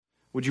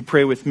Would you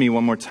pray with me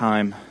one more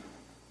time?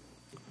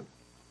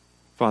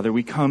 Father,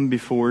 we come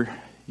before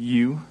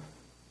you,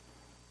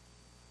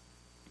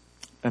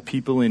 a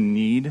people in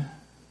need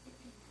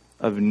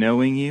of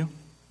knowing you,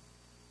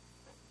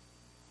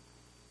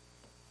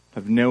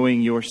 of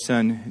knowing your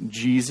Son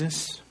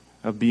Jesus,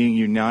 of being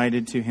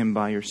united to him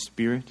by your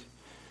Spirit,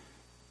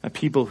 a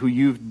people who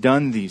you've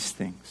done these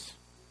things,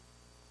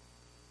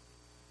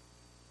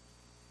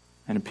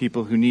 and a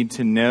people who need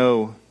to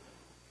know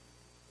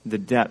the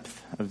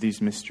depth of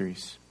these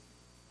mysteries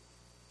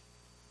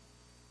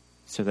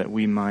so that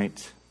we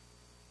might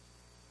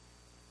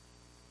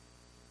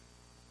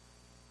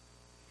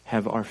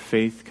have our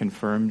faith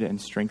confirmed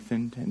and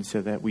strengthened, and so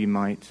that we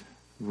might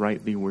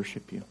rightly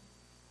worship you.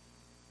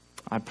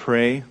 I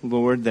pray,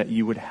 Lord, that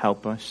you would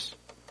help us.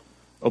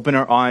 Open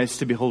our eyes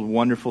to behold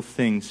wonderful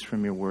things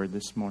from your word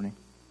this morning.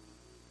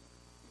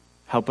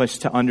 Help us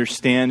to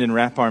understand and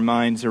wrap our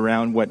minds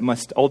around what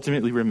must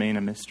ultimately remain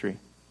a mystery.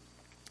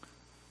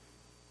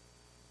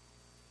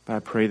 But I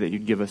pray that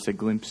you'd give us a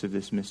glimpse of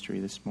this mystery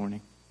this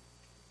morning.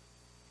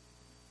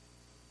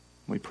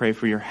 We pray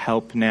for your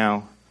help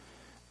now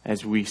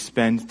as we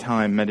spend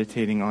time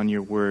meditating on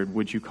your word.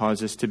 Would you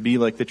cause us to be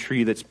like the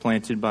tree that's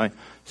planted by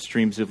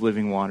streams of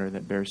living water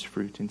that bears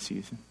fruit in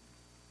season?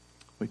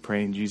 We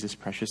pray in Jesus'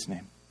 precious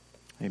name.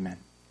 Amen.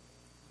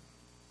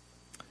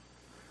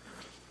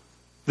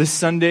 This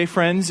Sunday,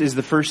 friends, is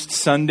the first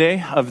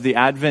Sunday of the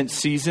Advent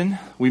season.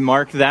 We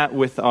mark that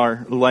with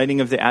our lighting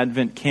of the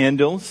Advent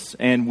candles,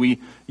 and we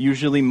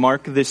usually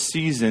mark this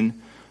season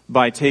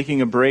by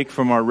taking a break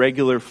from our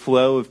regular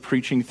flow of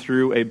preaching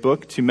through a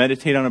book to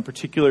meditate on a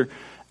particular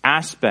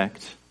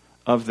aspect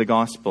of the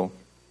gospel.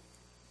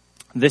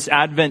 This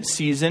Advent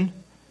season,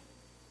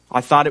 I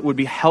thought it would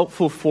be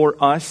helpful for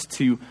us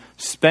to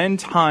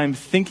spend time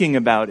thinking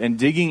about and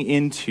digging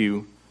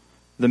into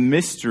the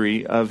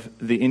mystery of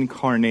the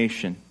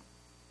incarnation.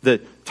 The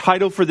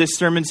title for this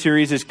sermon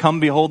series is Come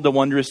Behold the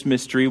Wondrous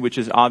Mystery, which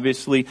is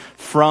obviously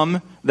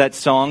from that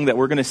song that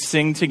we're going to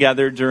sing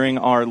together during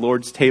our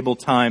Lord's table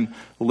time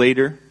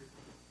later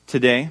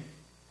today.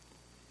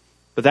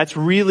 But that's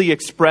really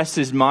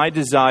expresses my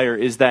desire,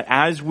 is that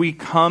as we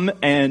come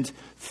and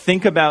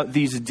think about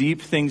these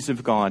deep things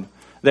of God,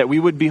 that we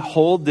would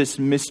behold this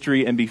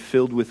mystery and be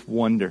filled with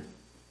wonder.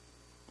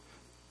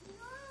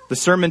 The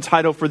sermon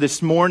title for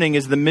this morning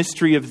is The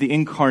Mystery of the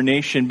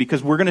Incarnation,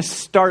 because we're going to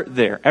start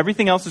there.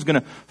 Everything else is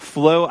going to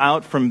flow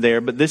out from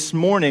there. But this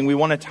morning we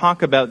want to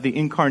talk about the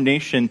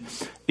incarnation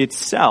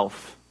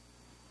itself.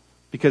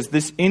 Because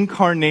this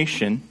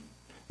incarnation,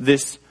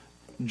 this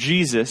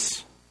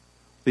Jesus,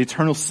 the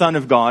eternal Son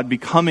of God,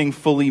 becoming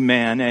fully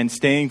man and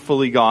staying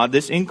fully God,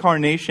 this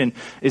incarnation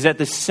is at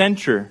the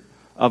center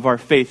of our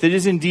faith. It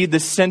is indeed the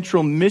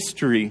central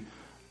mystery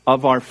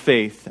of our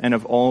faith and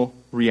of all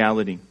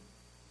reality.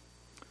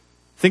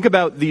 Think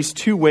about these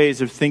two ways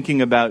of thinking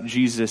about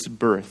Jesus'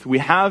 birth. We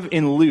have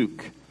in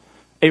Luke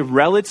a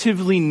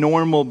relatively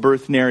normal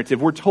birth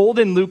narrative. We're told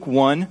in Luke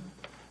 1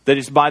 that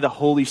it's by the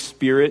Holy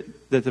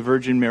Spirit that the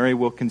Virgin Mary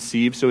will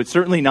conceive, so it's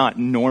certainly not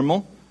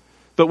normal.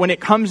 But when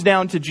it comes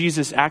down to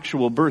Jesus'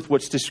 actual birth,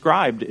 what's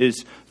described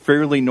is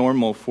fairly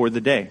normal for the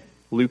day.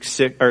 Luke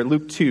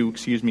 2,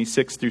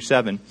 6 through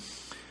 7.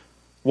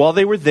 While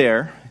they were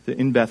there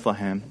in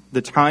Bethlehem,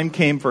 the time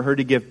came for her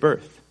to give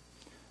birth.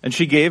 And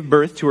she gave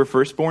birth to her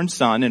firstborn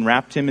son and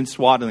wrapped him in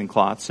swaddling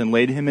cloths and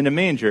laid him in a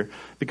manger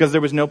because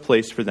there was no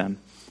place for them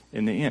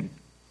in the inn.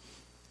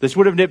 This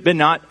would have been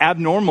not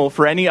abnormal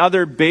for any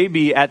other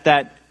baby at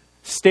that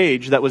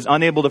stage that was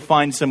unable to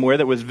find somewhere,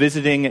 that was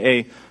visiting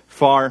a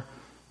foreign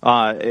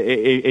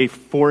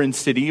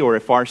city or a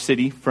far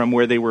city from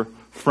where they were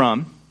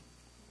from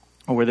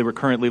or where they were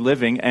currently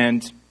living,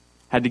 and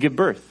had to give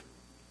birth.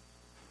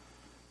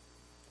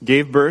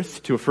 Gave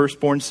birth to a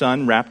firstborn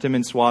son, wrapped him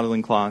in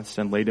swaddling cloths,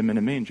 and laid him in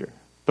a manger.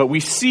 But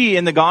we see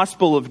in the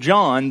Gospel of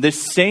John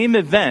this same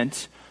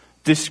event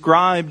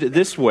described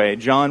this way,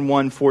 John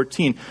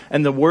 1:14.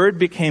 And the Word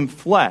became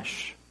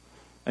flesh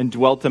and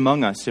dwelt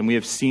among us, and we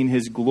have seen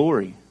his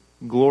glory.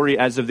 Glory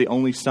as of the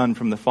only Son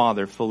from the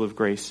Father, full of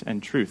grace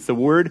and truth. The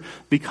Word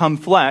become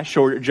flesh,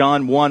 or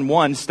John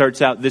 1:1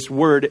 starts out, this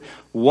Word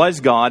was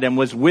God and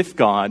was with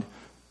God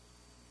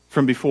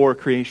from before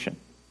creation.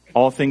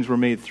 All things were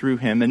made through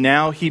him, and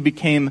now he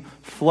became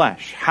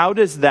flesh. How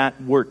does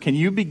that work? Can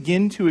you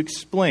begin to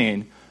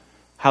explain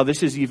how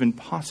this is even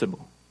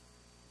possible?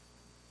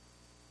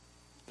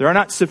 There are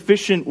not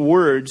sufficient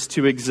words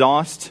to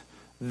exhaust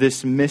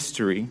this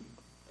mystery,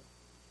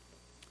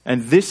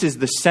 and this is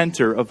the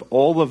center of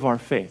all of our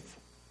faith,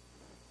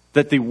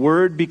 that the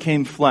Word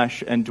became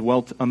flesh and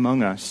dwelt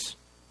among us,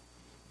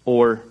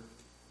 or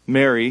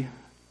Mary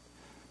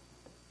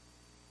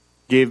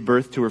gave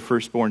birth to her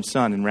firstborn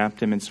son and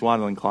wrapped him in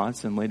swaddling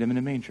cloths and laid him in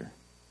a manger.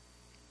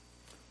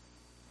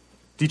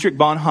 Dietrich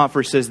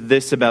Bonhoeffer says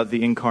this about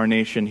the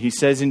incarnation. He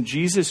says, in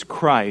Jesus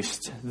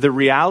Christ, the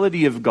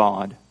reality of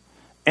God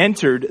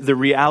entered the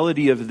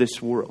reality of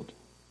this world.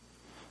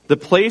 The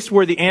place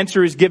where the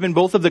answer is given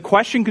both of the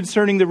question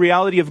concerning the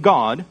reality of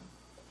God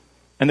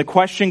and the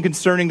question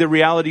concerning the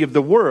reality of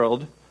the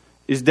world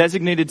is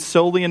designated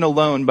solely and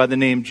alone by the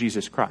name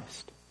Jesus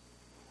Christ.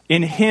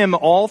 In him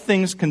all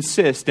things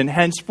consist, and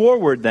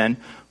henceforward then,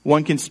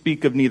 one can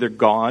speak of neither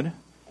God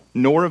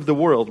nor of the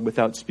world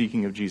without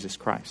speaking of Jesus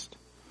Christ.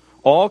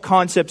 All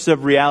concepts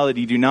of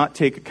reality do not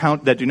take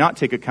account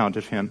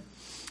of him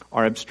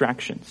are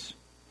abstractions.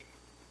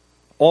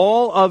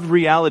 All of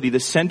reality, the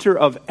center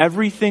of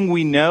everything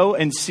we know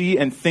and see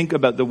and think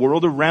about the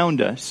world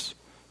around us,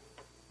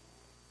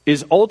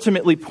 is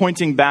ultimately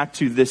pointing back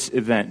to this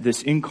event,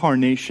 this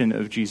incarnation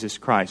of Jesus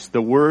Christ,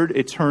 the Word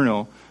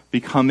eternal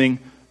becoming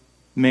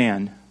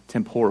man,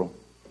 temporal.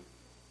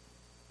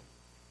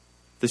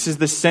 This is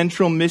the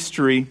central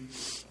mystery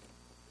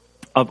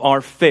of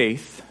our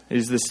faith. It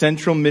is the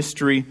central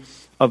mystery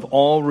of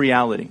all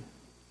reality.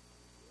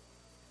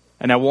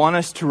 And I want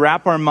us to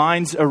wrap our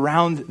minds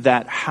around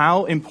that,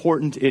 how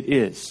important it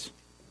is.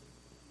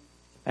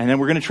 And then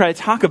we're going to try to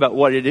talk about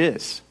what it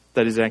is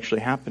that is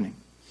actually happening.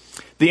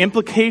 The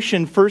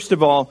implication, first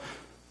of all,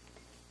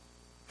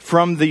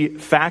 from the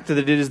fact that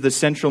it is the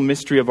central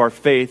mystery of our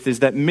faith, is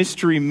that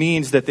mystery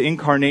means that the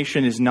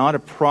incarnation is not a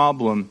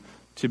problem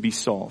to be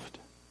solved.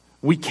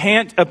 We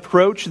can't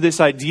approach this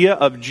idea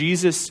of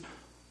Jesus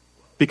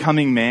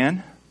becoming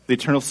man, the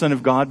eternal Son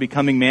of God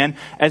becoming man,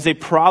 as a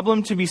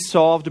problem to be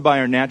solved by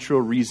our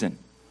natural reason.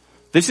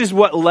 This is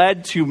what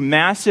led to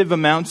massive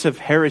amounts of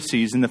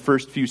heresies in the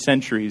first few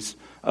centuries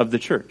of the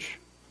church.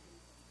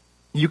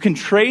 You can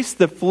trace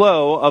the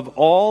flow of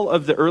all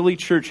of the early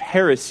church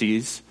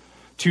heresies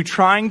to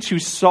trying to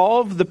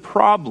solve the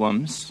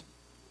problems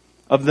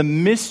of the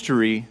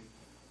mystery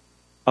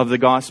of the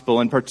gospel,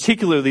 and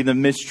particularly the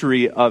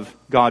mystery of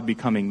God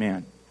becoming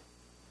man.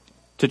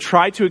 To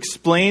try to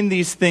explain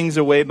these things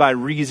away by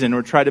reason,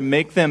 or try to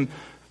make them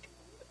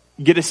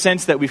get a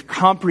sense that we've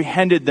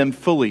comprehended them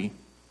fully,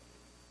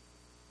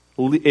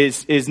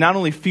 is not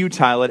only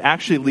futile, it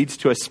actually leads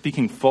to us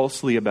speaking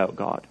falsely about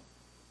God.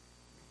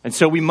 And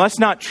so we must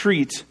not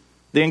treat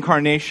the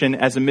incarnation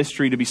as a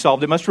mystery to be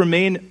solved. It must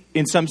remain,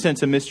 in some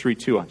sense, a mystery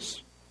to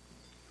us.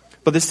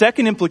 But the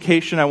second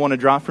implication I want to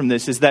draw from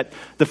this is that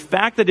the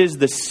fact that it is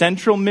the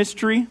central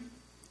mystery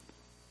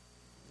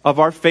of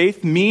our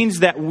faith means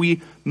that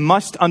we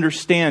must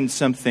understand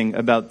something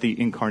about the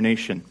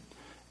incarnation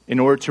in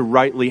order to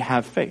rightly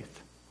have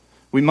faith.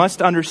 We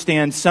must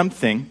understand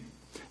something.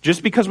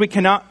 Just because we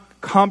cannot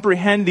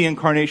comprehend the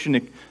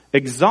incarnation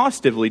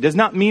exhaustively does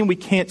not mean we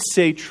can't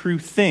say true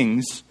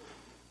things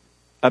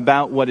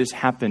about what has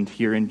happened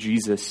here in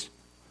Jesus,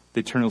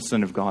 the eternal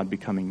Son of God,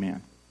 becoming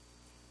man.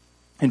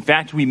 In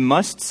fact, we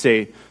must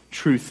say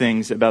true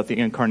things about the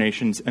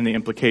incarnations and the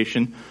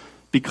implication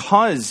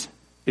because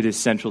it is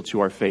central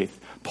to our faith.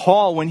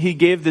 Paul, when he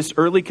gave this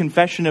early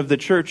confession of the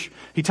church,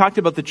 he talked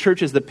about the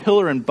church as the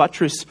pillar and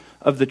buttress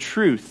of the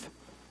truth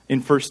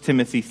in 1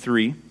 Timothy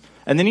 3.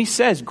 And then he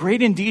says,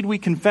 great indeed we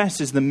confess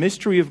is the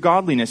mystery of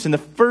godliness. And the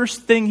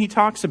first thing he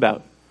talks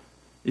about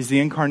is the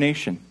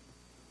incarnation.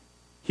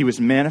 He was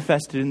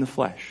manifested in the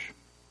flesh.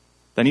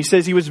 Then he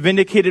says he was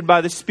vindicated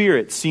by the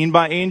Spirit, seen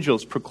by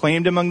angels,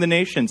 proclaimed among the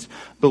nations,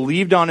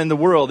 believed on in the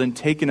world, and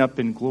taken up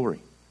in glory.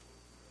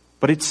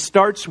 But it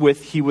starts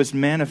with he was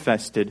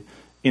manifested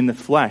in the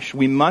flesh.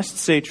 We must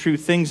say true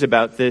things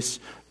about this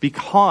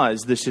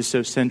because this is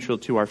so central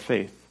to our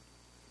faith.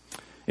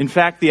 In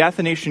fact, the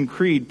Athanasian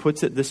Creed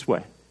puts it this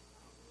way.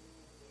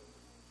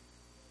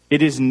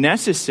 It is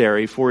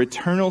necessary for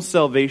eternal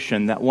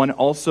salvation that one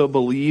also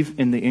believe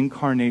in the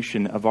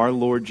incarnation of our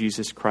Lord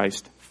Jesus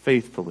Christ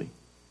faithfully.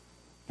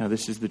 Now,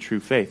 this is the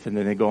true faith. And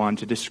then they go on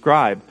to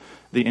describe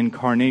the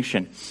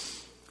incarnation.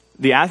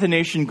 The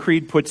Athanasian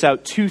Creed puts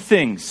out two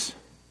things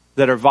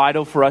that are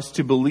vital for us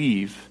to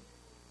believe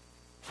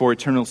for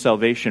eternal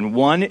salvation.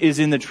 One is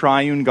in the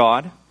triune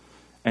God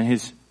and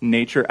his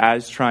nature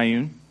as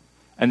triune.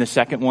 And the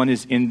second one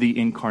is in the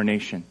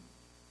incarnation.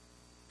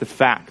 The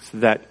fact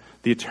that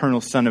the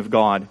eternal Son of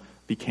God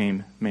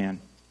became man.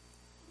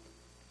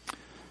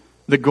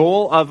 The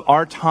goal of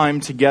our time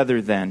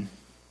together then,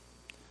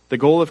 the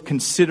goal of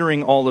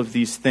considering all of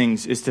these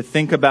things, is to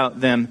think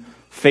about them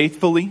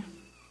faithfully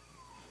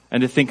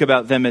and to think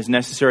about them as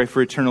necessary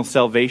for eternal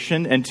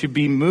salvation and to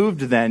be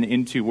moved then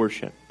into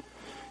worship.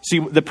 See,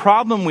 the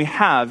problem we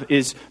have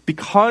is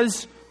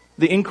because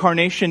the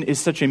incarnation is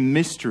such a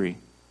mystery,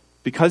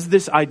 because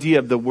this idea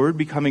of the Word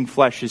becoming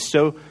flesh is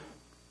so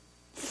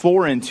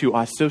foreign to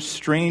us, so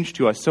strange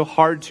to us, so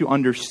hard to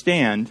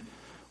understand,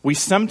 we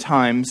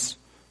sometimes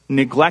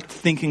neglect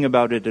thinking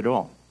about it at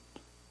all.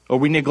 Or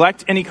we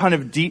neglect any kind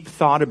of deep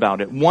thought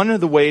about it. One of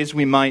the ways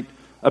we might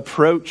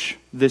approach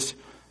this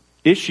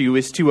issue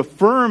is to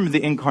affirm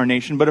the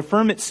incarnation, but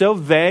affirm it so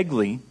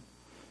vaguely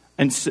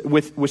and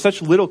with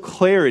such little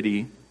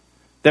clarity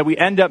that we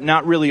end up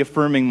not really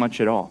affirming much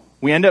at all.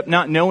 We end up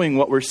not knowing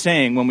what we're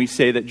saying when we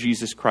say that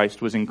Jesus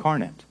Christ was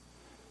incarnate.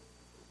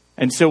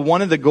 And so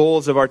one of the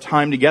goals of our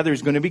time together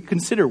is going to be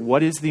consider,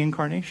 what is the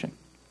incarnation?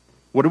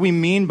 What do we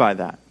mean by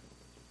that?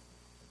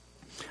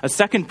 A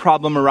second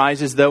problem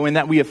arises, though, in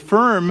that we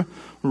affirm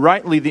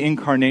rightly the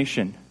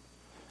incarnation.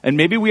 And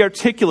maybe we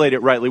articulate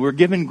it rightly. We're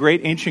given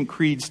great ancient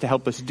creeds to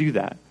help us do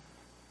that.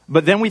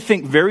 But then we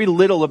think very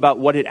little about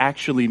what it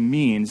actually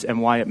means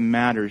and why it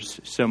matters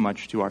so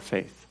much to our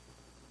faith.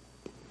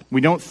 We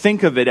don't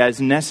think of it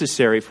as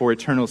necessary for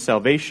eternal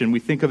salvation. We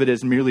think of it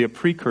as merely a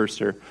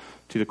precursor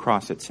to the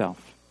cross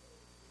itself.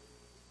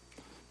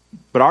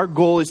 But our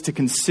goal is to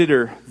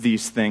consider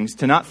these things,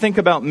 to not think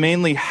about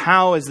mainly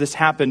how has this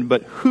happened,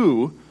 but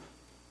who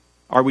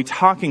are we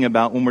talking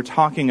about when we're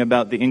talking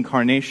about the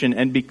incarnation.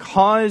 And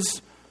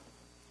because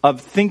of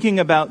thinking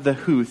about the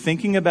who,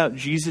 thinking about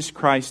Jesus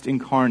Christ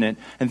incarnate,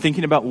 and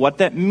thinking about what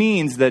that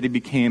means that he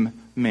became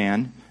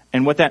man,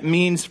 and what that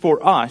means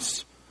for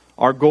us,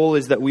 our goal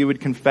is that we would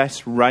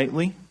confess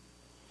rightly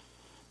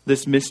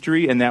this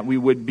mystery, and that we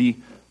would be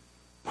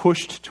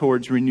pushed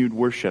towards renewed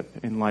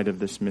worship in light of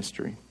this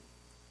mystery.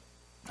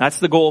 That's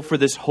the goal for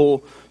this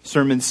whole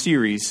sermon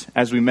series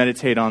as we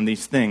meditate on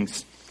these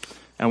things.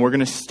 And we're going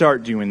to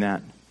start doing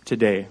that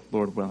today,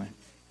 Lord willing.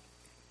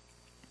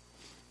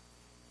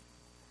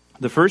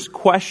 The first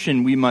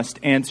question we must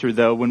answer,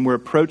 though, when we're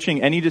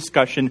approaching any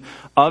discussion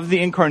of the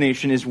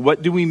incarnation is,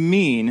 what do we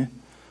mean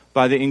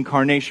by the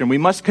incarnation? We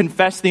must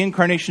confess the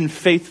incarnation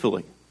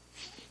faithfully.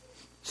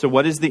 So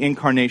what does the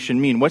incarnation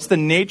mean? What's the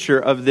nature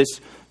of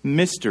this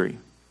mystery?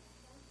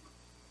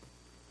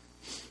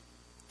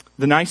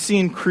 The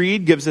Nicene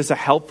Creed gives us a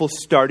helpful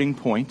starting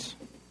point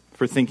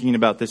for thinking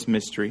about this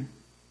mystery.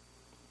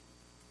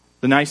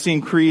 The Nicene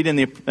Creed and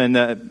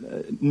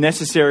the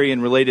necessary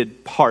and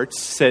related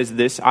parts says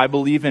this: I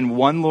believe in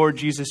one Lord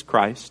Jesus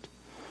Christ,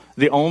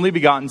 the only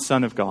begotten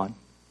Son of God,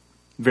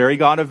 very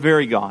God of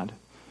very God,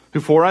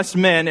 who for us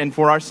men and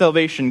for our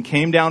salvation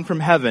came down from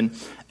heaven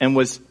and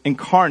was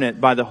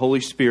incarnate by the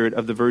Holy Spirit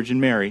of the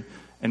Virgin Mary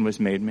and was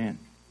made man.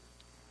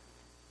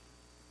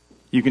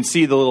 You can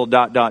see the little ...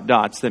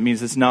 That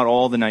means it's not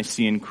all the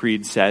Nicene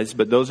Creed says,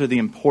 but those are the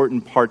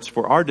important parts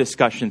for our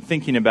discussion,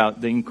 thinking about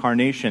the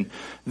incarnation.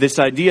 This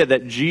idea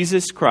that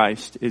Jesus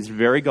Christ is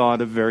very God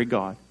of very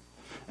God,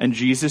 and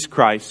Jesus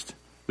Christ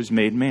was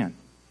made man.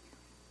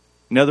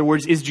 In other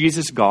words, is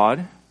Jesus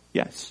God?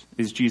 Yes.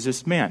 Is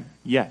Jesus man?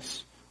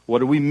 Yes. What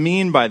do we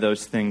mean by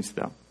those things,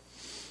 though?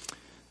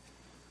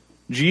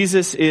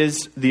 Jesus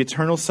is the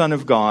eternal Son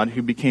of God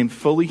who became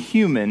fully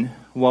human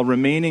while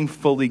remaining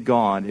fully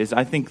God, is,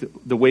 I think,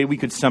 the way we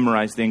could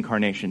summarize the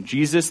incarnation.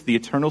 Jesus, the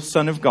eternal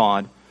Son of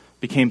God,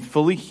 became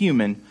fully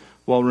human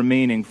while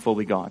remaining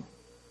fully God.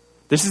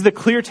 This is the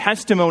clear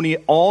testimony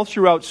all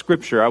throughout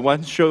Scripture. I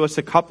want to show us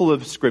a couple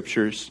of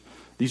scriptures.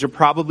 These are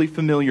probably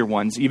familiar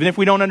ones. Even if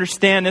we don't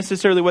understand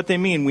necessarily what they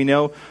mean, we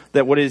know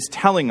that what it is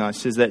telling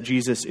us is that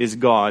Jesus is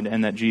God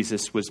and that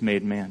Jesus was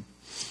made man.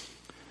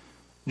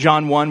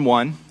 John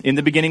 1:1, in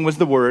the beginning was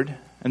the Word,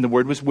 and the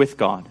Word was with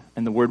God,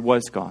 and the Word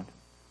was God.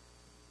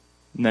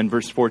 And then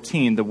verse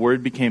 14, the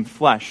Word became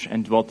flesh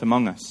and dwelt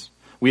among us.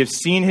 We have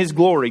seen his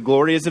glory.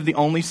 Glory as of the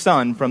only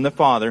Son from the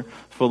Father,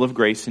 full of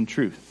grace and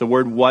truth. The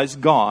Word was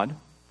God,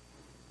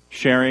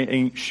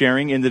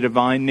 sharing in the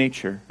divine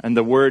nature. And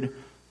the Word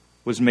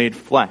was made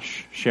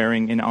flesh,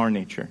 sharing in our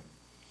nature.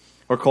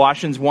 Or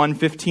Colossians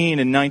 1:15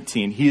 and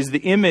 19. He is the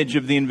image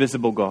of the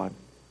invisible God,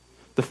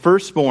 the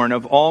firstborn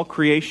of all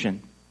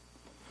creation.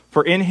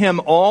 For in him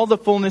all the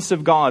fullness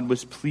of God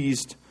was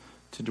pleased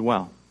to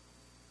dwell.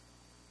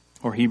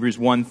 Or Hebrews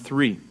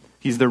 1:3.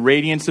 He's the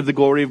radiance of the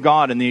glory of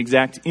God and the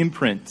exact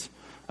imprint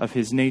of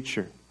his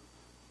nature.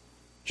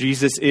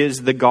 Jesus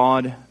is the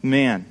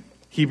God-man.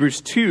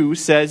 Hebrews 2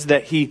 says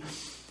that he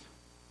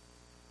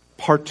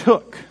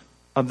partook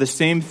of the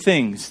same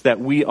things that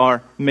we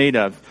are made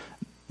of.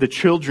 The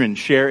children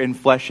share in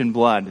flesh and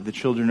blood, the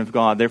children of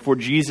God. Therefore,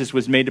 Jesus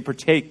was made to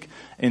partake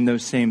in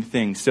those same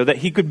things so that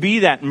he could be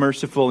that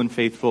merciful and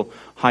faithful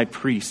high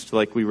priest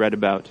like we read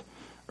about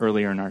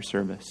earlier in our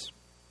service.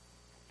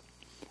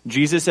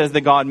 Jesus as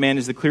the God-man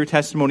is the clear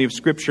testimony of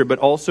Scripture, but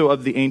also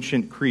of the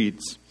ancient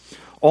creeds.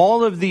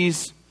 All of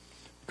these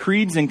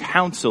creeds and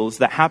councils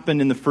that happened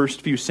in the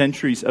first few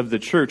centuries of the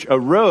church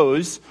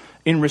arose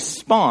in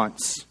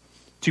response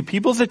to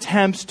people's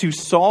attempts to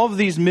solve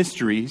these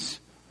mysteries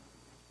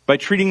by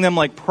treating them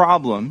like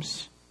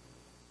problems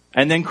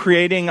and then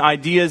creating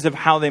ideas of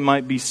how they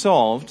might be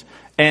solved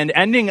and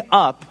ending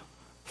up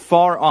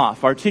far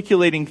off,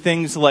 articulating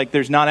things like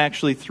there's not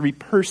actually three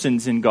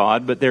persons in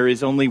God, but there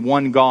is only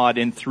one God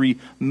in three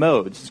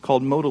modes. It's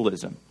called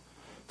modalism.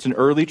 It's an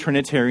early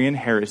Trinitarian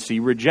heresy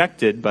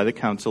rejected by the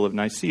Council of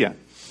Nicaea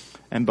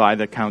and by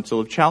the Council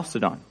of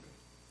Chalcedon.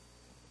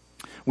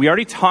 We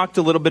already talked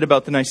a little bit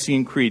about the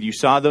Nicene Creed. You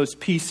saw those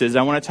pieces.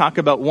 I want to talk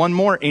about one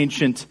more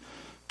ancient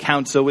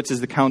council, which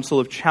is the Council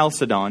of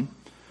Chalcedon.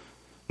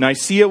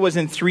 Nicaea was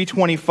in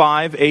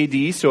 325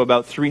 AD, so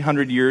about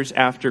 300 years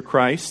after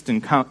Christ,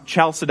 and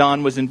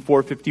Chalcedon was in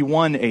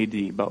 451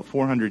 AD, about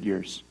 400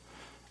 years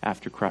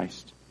after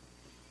Christ.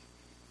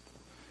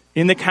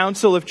 In the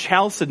Council of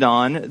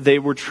Chalcedon, they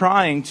were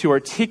trying to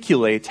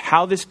articulate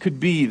how this could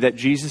be that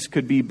Jesus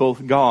could be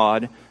both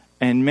God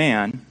and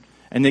man,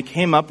 and they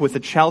came up with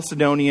a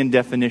Chalcedonian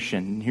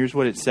definition. And here's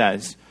what it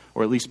says,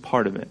 or at least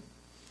part of it.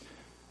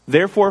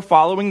 Therefore,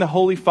 following the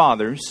Holy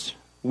Fathers,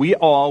 we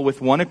all,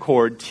 with one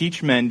accord,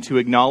 teach men to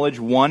acknowledge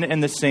one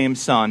and the same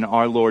Son,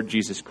 our Lord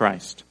Jesus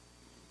Christ,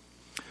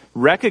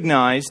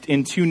 recognized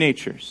in two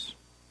natures,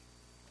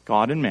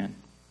 God and man.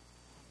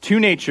 Two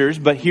natures,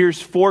 but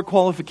here's 4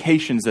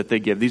 qualifications that they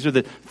give. These are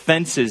the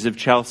fences of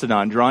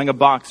Chalcedon, drawing a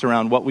box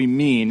around what we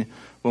mean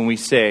when we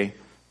say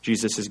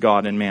Jesus is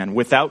God and man.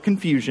 Without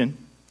confusion,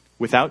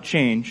 without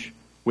change,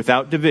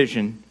 without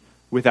division,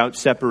 without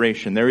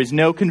separation. There is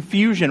no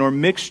confusion or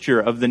mixture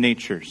of the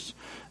natures.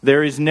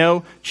 There is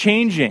no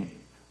changing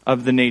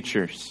of the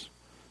natures.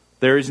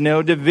 There is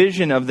no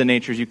division of the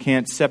natures. You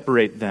can't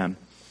separate them.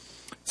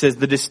 It says,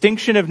 the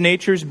distinction of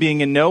natures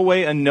being in no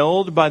way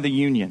annulled by the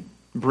union.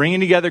 Bringing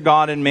together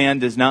God and man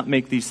does not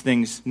make these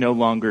things no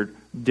longer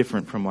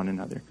different from one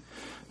another,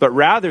 but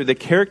rather the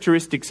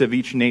characteristics of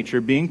each nature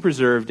being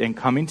preserved and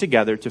coming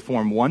together to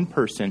form one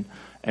person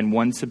and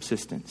one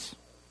subsistence.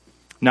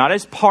 Not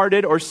as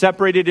parted or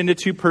separated into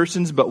two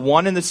persons, but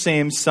one and the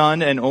same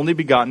Son and only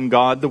begotten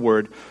God, the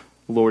Word,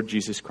 Lord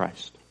Jesus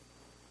Christ.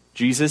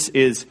 Jesus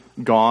is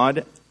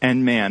God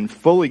and man,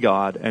 fully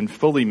God and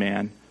fully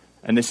man,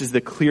 and this is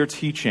the clear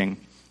teaching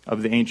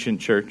of the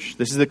ancient church.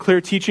 This is the clear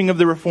teaching of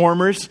the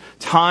reformers.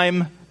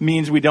 Time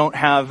means we don't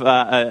have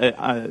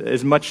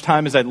as much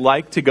time as I'd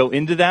like to go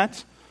into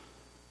that.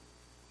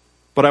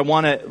 But I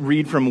want to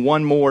read from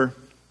one more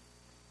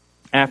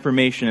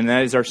affirmation, and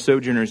that is our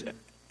Sojourners'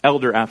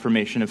 elder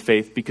affirmation of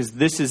faith, because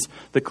this is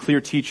the clear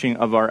teaching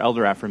of our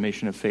elder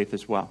affirmation of faith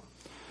as well.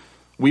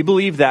 We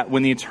believe that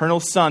when the eternal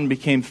Son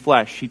became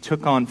flesh, he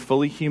took on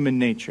fully human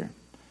nature,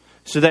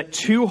 so that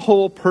two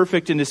whole,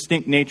 perfect, and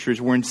distinct natures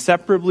were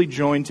inseparably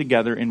joined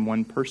together in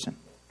one person,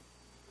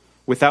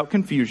 without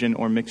confusion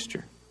or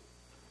mixture.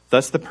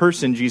 Thus the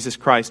person, Jesus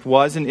Christ,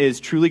 was and is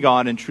truly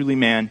God and truly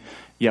man,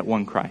 yet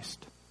one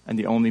Christ, and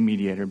the only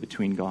mediator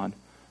between God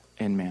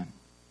and man.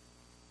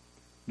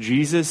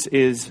 Jesus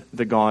is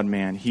the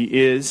God-man. He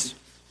is,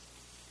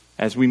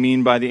 as we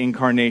mean by the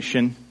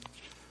incarnation,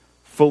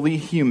 fully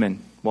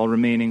human while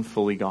remaining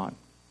fully God.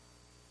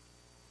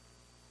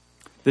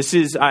 This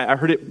is, I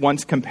heard it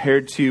once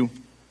compared to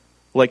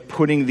like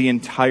putting the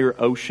entire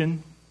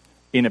ocean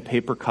in a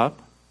paper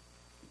cup.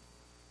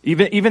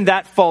 Even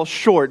that falls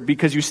short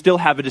because you still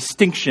have a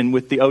distinction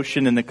with the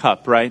ocean and the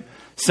cup, right?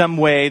 Some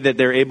way that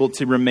they're able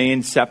to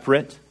remain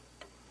separate.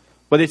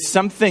 But it's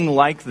something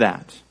like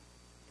that.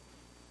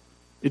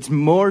 It's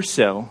more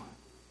so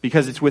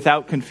because it's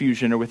without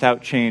confusion or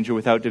without change or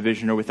without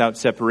division or without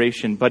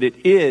separation. But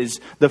it is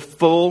the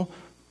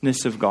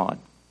fullness of God,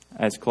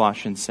 as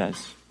Colossians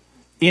says,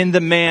 in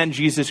the man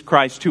Jesus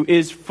Christ, who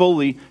is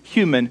fully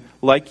human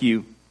like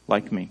you,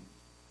 like me.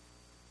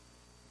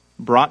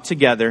 Brought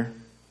together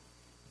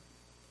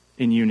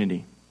in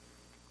unity.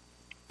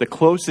 The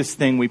closest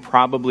thing we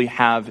probably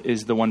have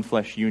is the one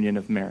flesh union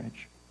of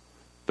marriage.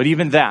 But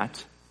even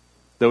that,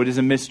 though it is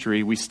a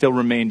mystery, we still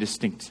remain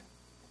distinct,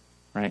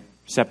 right?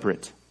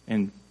 Separate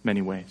in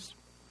many ways.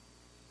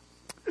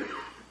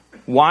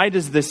 Why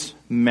does this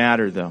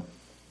matter, though?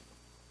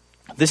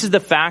 This is the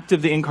fact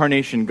of the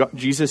incarnation.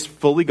 Jesus,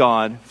 fully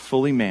God,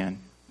 fully man,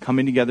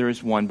 coming together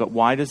as one. But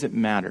why does it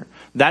matter?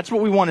 That's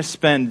what we want to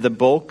spend the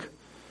bulk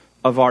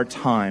of our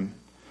time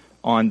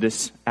on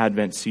this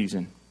Advent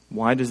season.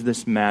 Why does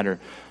this matter?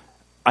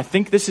 I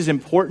think this is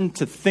important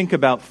to think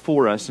about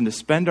for us and to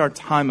spend our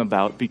time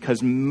about,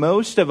 because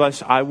most of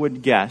us, I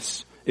would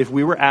guess, if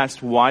we were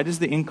asked, why does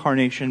the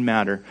incarnation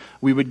matter,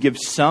 we would give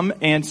some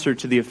answer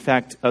to the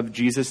effect of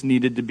Jesus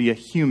needed to be a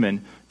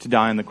human to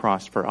die on the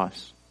cross for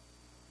us.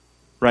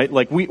 Right?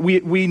 Like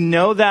we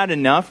know that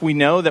enough. We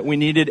know that we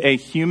needed a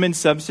human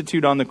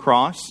substitute on the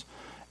cross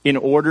in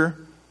order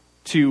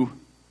to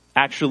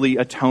actually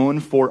atone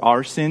for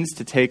our sins,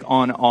 to take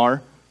on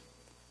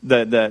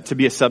to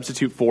be a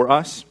substitute for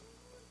us.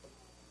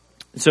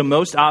 So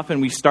most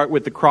often we start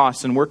with the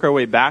cross and work our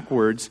way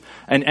backwards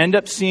and end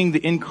up seeing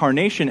the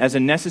incarnation as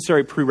a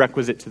necessary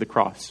prerequisite to the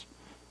cross.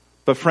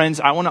 But friends,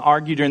 I want to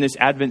argue during this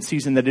Advent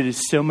season that it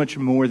is so much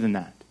more than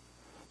that.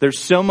 There's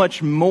so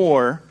much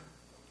more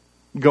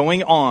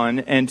going on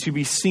and to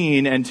be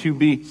seen and to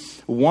be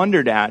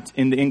wondered at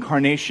in the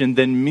incarnation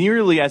than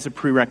merely as a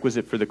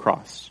prerequisite for the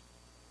cross.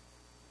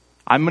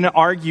 I'm going to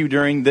argue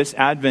during this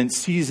Advent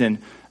season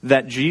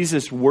that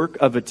Jesus' work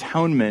of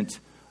atonement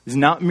is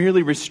not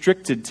merely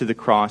restricted to the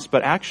cross,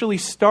 but actually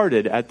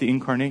started at the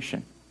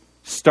incarnation.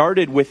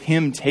 Started with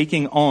him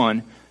taking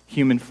on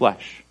human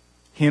flesh.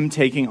 Him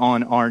taking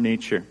on our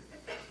nature.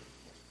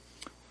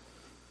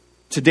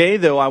 Today,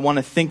 though, I want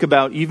to think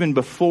about even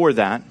before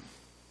that.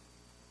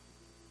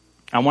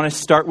 I want to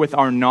start with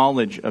our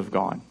knowledge of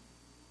God.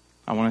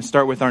 I want to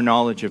start with our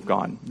knowledge of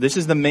God. This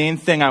is the main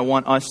thing I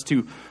want us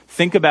to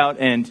think about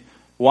and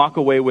walk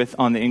away with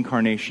on the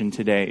incarnation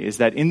today, is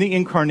that in the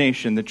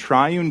incarnation, the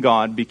triune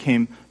God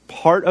became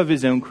part of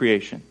his own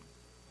creation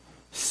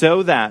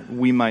so that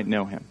we might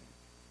know him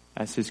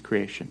as his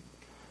creation.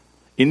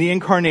 In the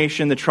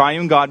incarnation, the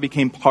triune God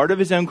became part of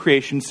his own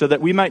creation so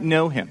that we might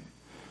know him.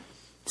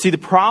 See, the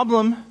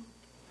problem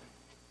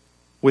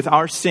with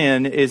our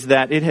sin is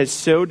that it has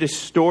so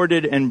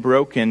distorted and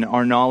broken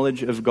our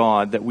knowledge of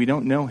God that we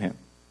don't know him.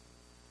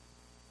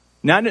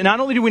 Not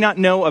only do we not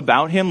know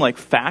about him, like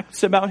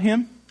facts about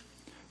him,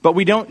 but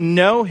we don't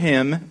know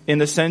him in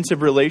the sense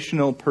of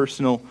relational,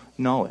 personal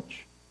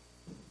knowledge.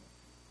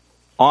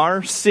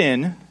 Our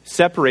sin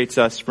separates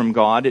us from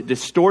God. It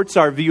distorts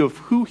our view of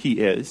who he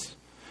is,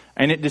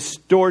 and it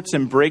distorts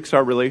and breaks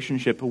our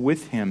relationship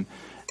with him.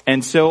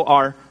 And so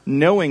our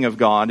knowing of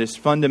God is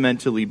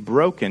fundamentally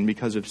broken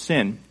because of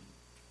sin.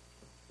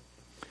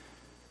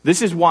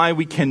 This is why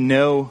we can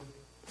know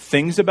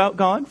things about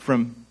God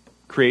from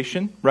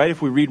creation, right?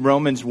 If we read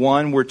Romans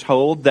 1, we're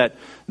told that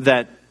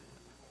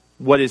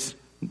what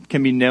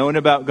can be known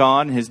about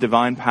God and his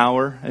divine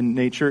power and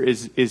nature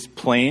is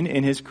plain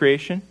in his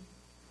creation,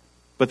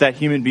 but that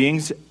human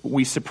beings,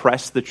 we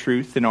suppress the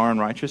truth in our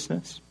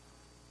unrighteousness.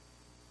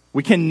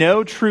 We can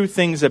know true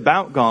things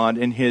about God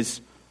in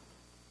his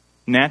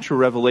natural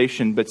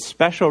revelation, but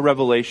special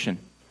revelation,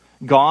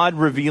 God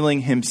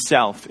revealing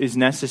himself, is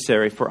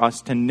necessary for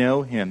us to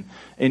know him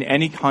in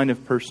any kind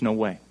of personal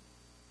way.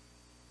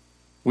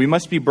 We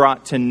must be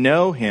brought to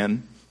know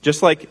him,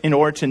 just like in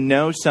order to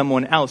know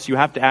someone else, you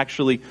have to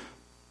actually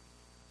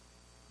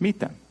meet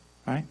them,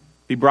 right?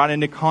 Be brought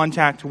into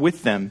contact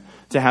with them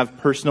to have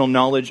personal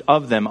knowledge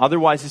of them.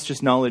 Otherwise, it's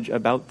just knowledge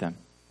about them.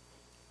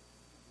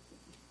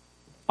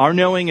 Our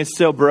knowing is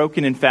so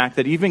broken, in fact,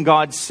 that even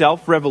God's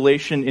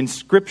self-revelation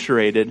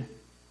inscripturated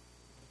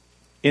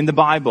in the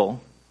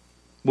Bible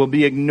will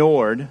be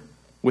ignored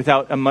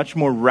without a much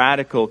more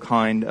radical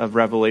kind of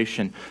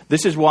revelation.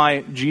 This is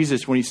why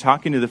Jesus, when he's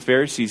talking to the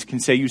Pharisees, can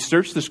say, you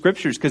search the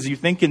scriptures because you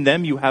think in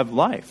them you have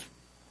life.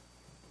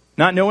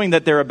 Not knowing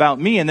that they're about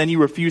me, and then you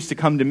refuse to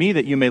come to me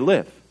that you may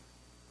live.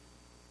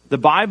 The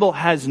Bible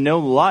has no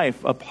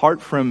life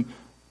apart from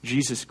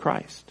Jesus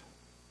Christ.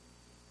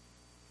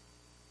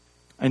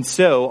 And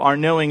so our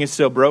knowing is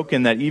so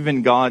broken that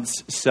even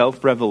God's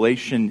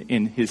self-revelation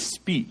in his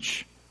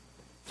speech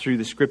through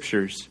the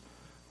scriptures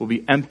will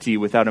be empty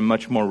without a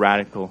much more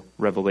radical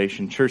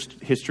revelation. Church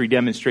history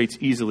demonstrates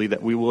easily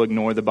that we will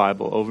ignore the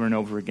Bible over and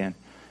over again,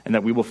 and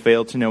that we will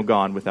fail to know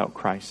God without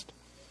Christ.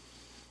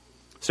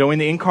 So in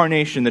the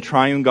incarnation, the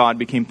triune God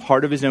became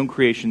part of his own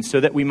creation so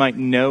that we might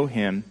know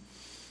him.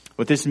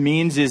 What this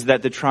means is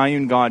that the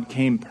triune God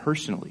came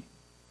personally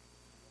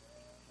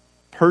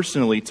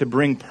to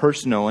bring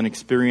personal and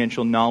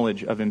experiential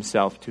knowledge of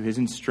himself to his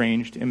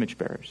estranged image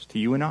bearers, to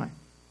you and I.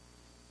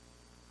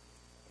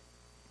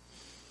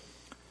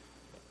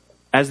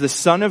 As the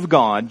Son of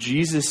God,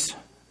 Jesus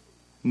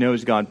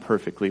knows God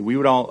perfectly. We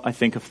would all, I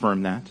think,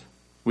 affirm that.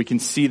 We can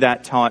see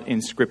that taught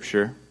in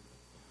Scripture.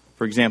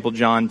 For example,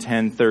 John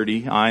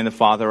 10:30, I and the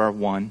Father are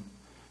one.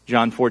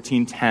 John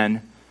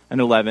 14:10 and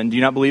 11, do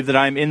you not believe that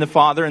I am in the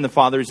Father and the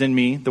Father is in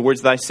me? The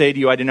words that I say to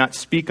you, I do not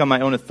speak on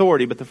my own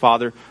authority, but the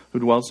Father who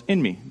dwells in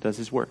me does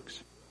his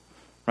works.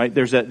 Right?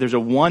 There's a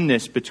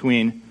oneness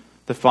between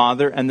the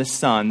Father and the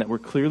Son that we're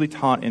clearly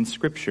taught in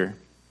Scripture.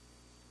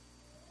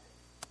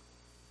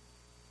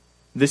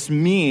 This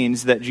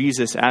means that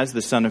Jesus, as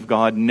the Son of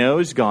God,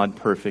 knows God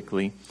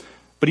perfectly.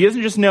 But he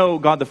doesn't just know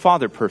God the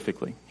Father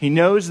perfectly. He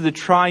knows the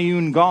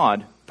triune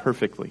God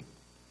perfectly.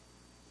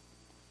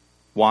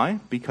 Why?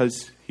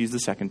 Because he's the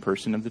second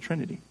person of the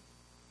Trinity,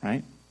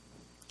 right?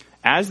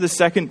 As the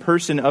second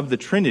person of the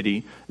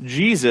Trinity,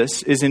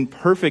 Jesus is in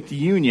perfect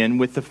union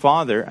with the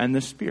Father and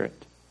the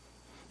Spirit.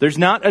 There's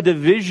not a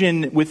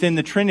division within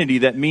the Trinity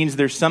that means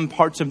there's some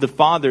parts of the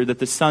Father that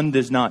the Son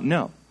does not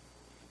know.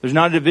 There's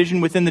not a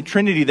division within the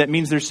Trinity that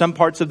means there's some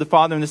parts of the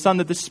Father and the Son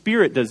that the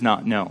Spirit does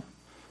not know.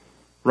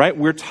 Right?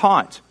 We're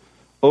taught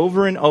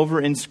over and over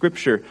in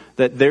Scripture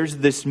that there's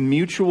this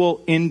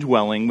mutual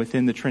indwelling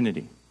within the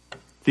Trinity.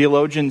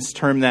 Theologians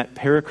term that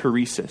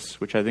perichoresis,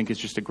 which I think is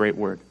just a great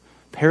word.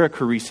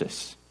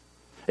 Perichoresis.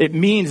 It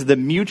means the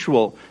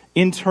mutual,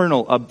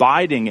 internal,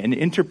 abiding, and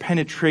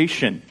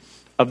interpenetration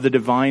of the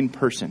divine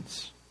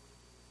persons.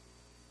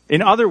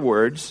 In other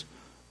words,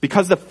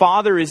 because the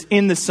Father is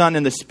in the Son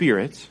and the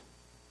Spirit,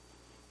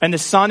 and the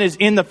Son is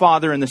in the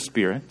Father and the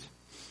Spirit,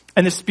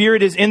 and the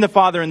Spirit is in the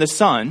Father and the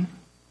Son,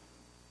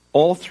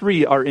 all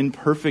three are in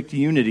perfect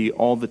unity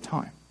all the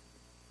time.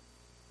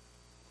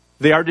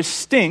 They are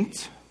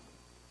distinct.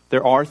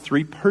 There are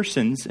three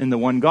persons in the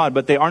one God,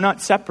 but they are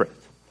not separate.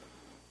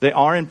 They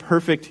are in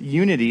perfect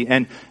unity,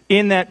 and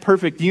in that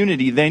perfect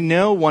unity, they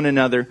know one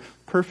another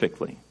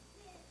perfectly.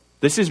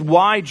 This is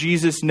why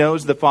Jesus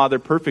knows the Father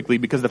perfectly,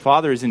 because the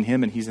Father is in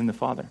him and he's in the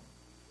Father.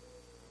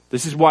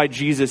 This is why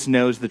Jesus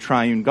knows the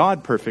triune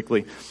God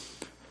perfectly.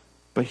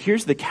 But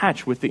here's the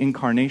catch with the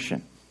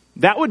incarnation.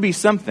 That would be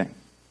something.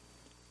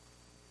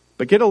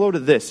 But get a load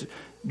of this.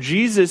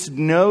 Jesus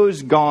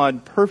knows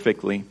God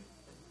perfectly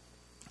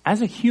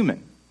as a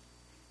human.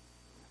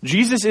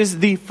 Jesus is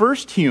the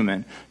first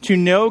human to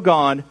know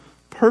God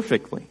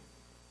perfectly.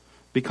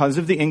 Because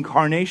of the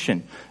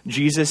incarnation,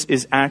 Jesus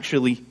is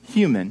actually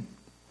human.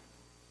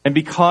 And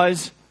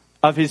because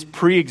of his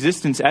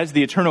pre-existence as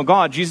the eternal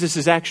God, Jesus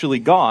is actually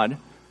God.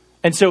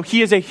 And so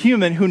he is a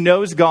human who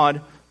knows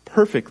God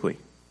perfectly.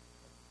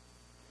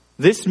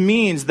 This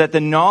means that the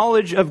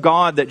knowledge of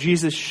God that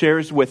Jesus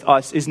shares with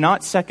us is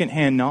not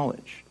secondhand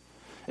knowledge.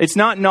 It's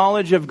not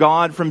knowledge of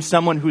God from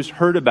someone who's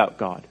heard about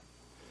God.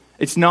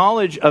 It's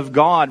knowledge of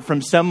God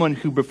from someone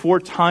who before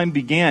time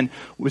began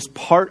was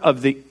part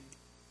of the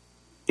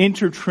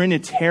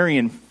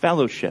intertrinitarian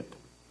fellowship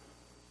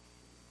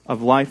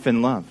of life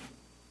and love.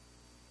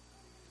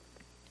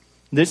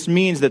 This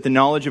means that the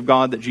knowledge of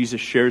God that Jesus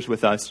shares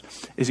with us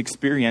is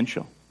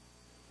experiential.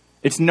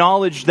 It's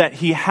knowledge that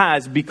he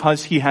has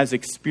because he has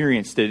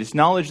experienced it. It's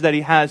knowledge that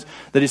he has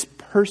that is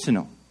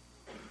personal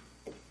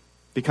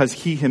because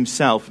he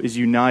himself is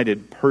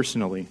united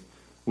personally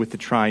with the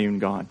triune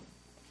God.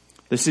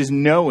 This is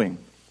knowing.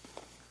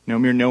 No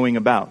mere knowing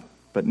about,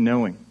 but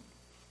knowing.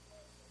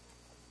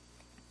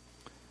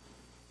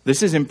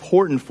 This is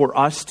important for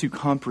us to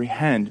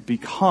comprehend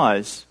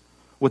because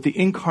what the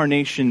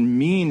incarnation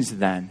means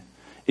then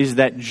is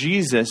that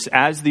Jesus,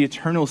 as the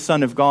eternal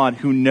Son of God,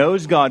 who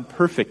knows God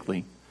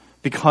perfectly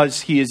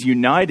because he is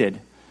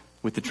united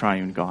with the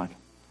triune God,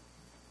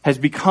 has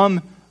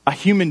become a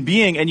human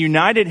being and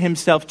united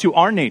himself to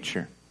our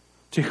nature,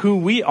 to who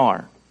we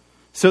are,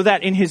 so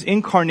that in his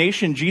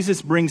incarnation,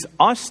 Jesus brings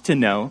us to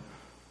know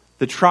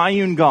the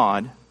triune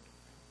God,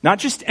 not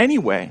just any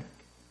way,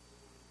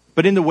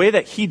 but in the way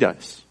that he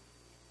does.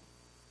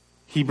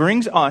 He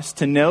brings us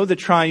to know the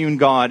triune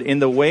God in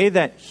the way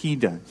that he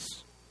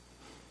does.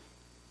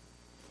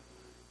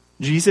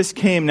 Jesus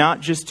came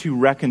not just to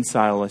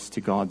reconcile us to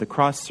God, the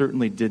cross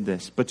certainly did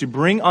this, but to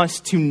bring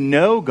us to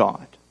know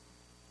God.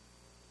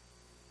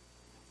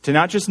 To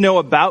not just know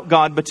about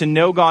God, but to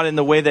know God in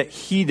the way that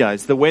he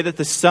does, the way that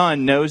the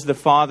Son knows the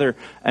Father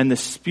and the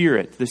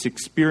Spirit, this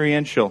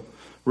experiential,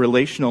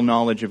 relational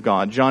knowledge of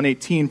God. John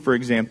 18, for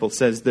example,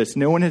 says this: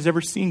 no one has ever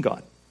seen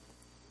God.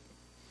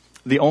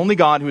 The only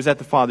God who is at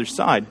the Father's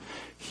side,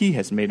 he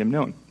has made him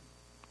known.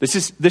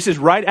 This is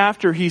right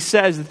after he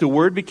says that the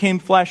Word became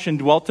flesh and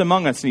dwelt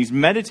among us. And he's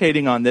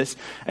meditating on this.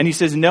 And he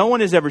says, no one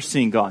has ever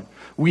seen God.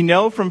 We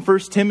know from 1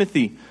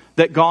 Timothy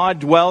that God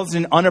dwells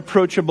in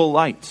unapproachable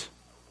light.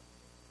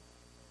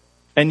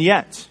 And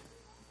yet,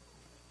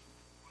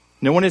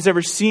 no one has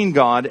ever seen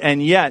God.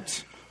 And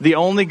yet, the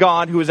only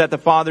God who is at the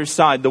Father's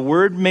side, the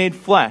Word made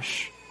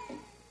flesh,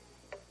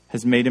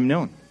 has made him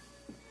known.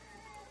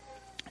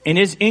 In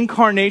his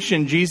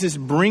incarnation, Jesus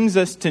brings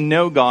us to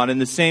know God in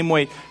the same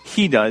way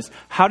he does.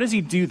 How does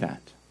he do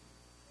that?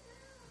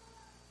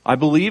 I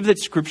believe that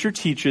Scripture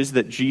teaches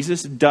that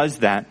Jesus does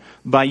that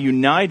by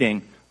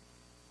uniting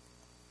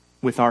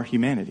with our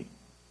humanity.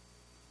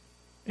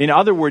 In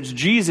other words,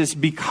 Jesus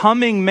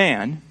becoming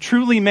man,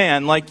 truly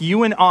man, like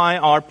you and I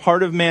are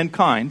part of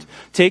mankind,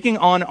 taking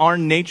on our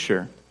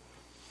nature,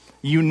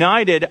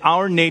 united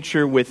our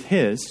nature with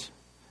his,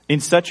 in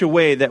such a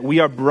way that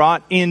we are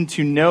brought in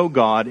to know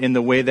God in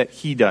the way that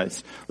he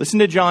does. Listen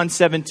to John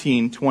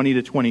 17, 20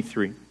 to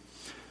 23.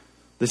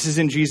 This is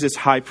in Jesus'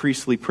 high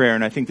priestly prayer,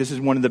 and I think this is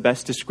one of the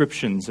best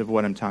descriptions of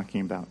what I'm talking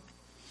about.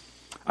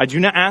 I do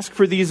not ask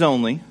for these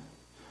only,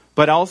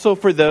 but also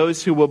for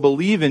those who will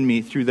believe in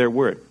me through their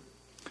word,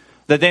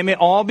 that they may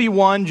all be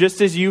one,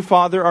 just as you,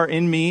 Father, are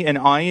in me and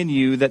I in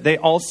you, that they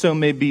also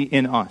may be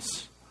in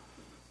us,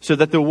 so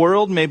that the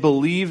world may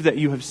believe that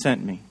you have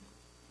sent me.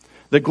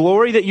 The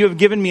glory that you have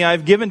given me, I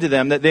have given to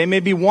them, that they may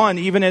be one,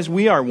 even as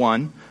we are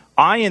one,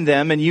 I in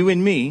them and you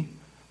in me,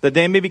 that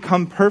they may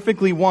become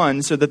perfectly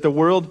one, so that the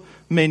world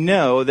may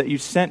know that you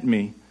sent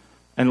me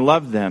and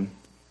loved them,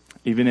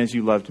 even as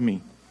you loved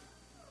me.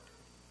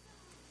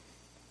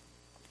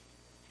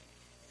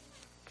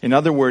 In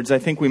other words, I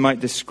think we might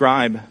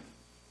describe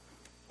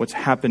what's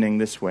happening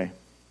this way.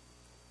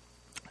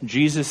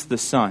 Jesus the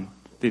Son,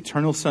 the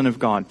eternal Son of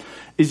God,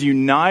 is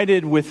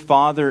united with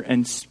Father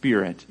and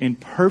Spirit in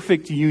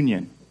perfect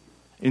union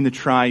in the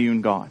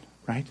triune God,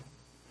 right?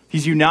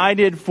 He's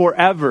united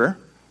forever,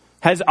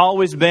 has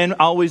always been,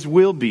 always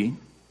will be,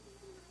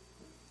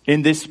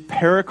 in this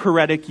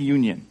perichoretic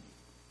union.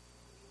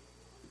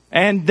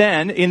 And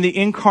then, in the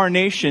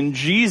incarnation,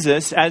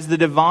 Jesus, as the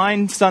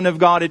divine Son of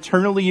God,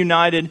 eternally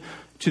united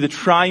to the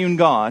triune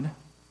God,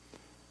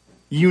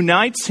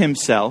 unites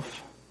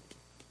himself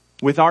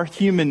with our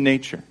human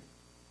nature.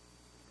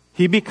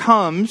 He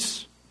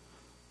becomes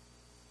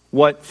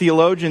what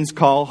theologians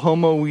call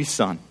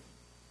homoousion.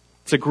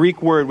 It's a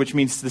Greek word which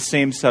means the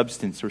same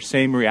substance or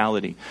same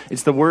reality.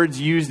 It's the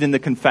words used in the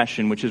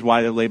confession, which is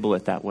why they label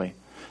it that way.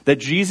 That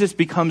Jesus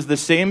becomes the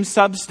same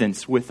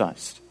substance with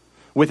us,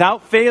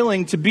 without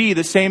failing to be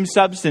the same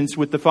substance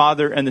with the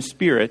Father and the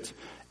Spirit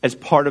as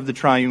part of the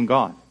triune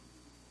God.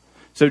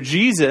 So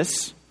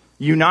Jesus,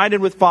 united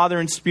with Father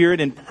and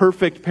Spirit in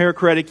perfect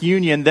perichoretic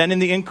union, then in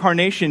the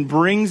incarnation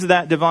brings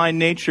that divine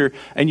nature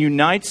and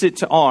unites it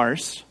to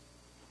ours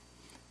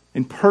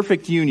in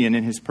perfect union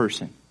in his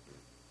person.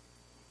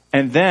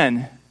 And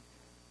then,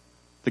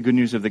 the good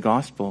news of the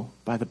gospel,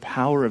 by the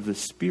power of the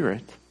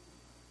Spirit,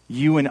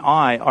 you and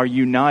I are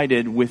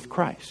united with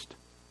Christ.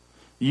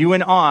 You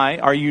and I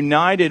are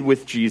united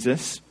with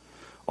Jesus,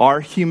 our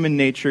human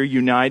nature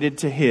united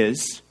to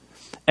his,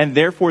 and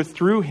therefore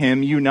through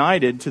him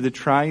united to the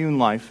triune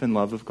life and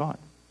love of God.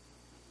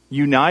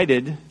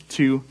 United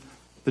to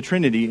the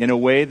Trinity in a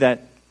way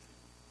that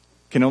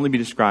can only be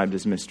described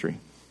as mystery.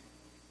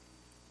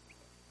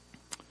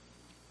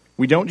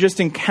 We don't just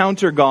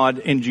encounter God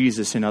in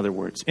Jesus, in other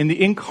words. In the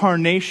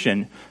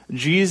incarnation,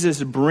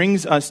 Jesus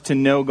brings us to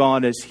know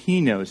God as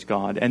he knows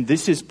God. And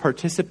this is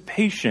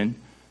participation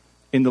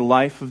in the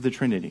life of the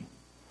Trinity.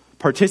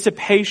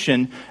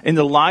 Participation in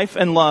the life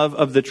and love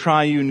of the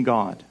triune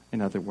God,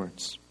 in other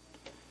words.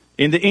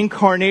 In the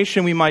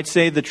incarnation, we might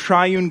say, the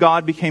triune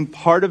God became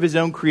part of his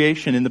own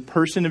creation in the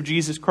person of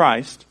Jesus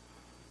Christ,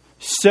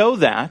 so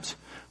that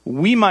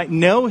we might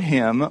know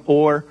him,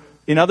 or,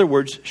 in other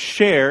words,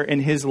 share in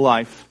his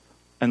life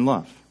and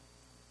love.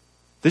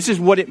 This is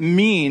what it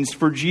means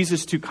for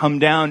Jesus to come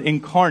down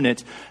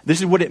incarnate. This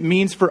is what it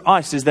means for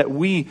us, is that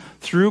we,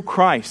 through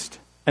Christ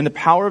and the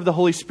power of the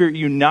Holy Spirit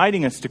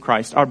uniting us to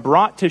Christ, are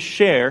brought to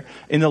share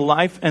in the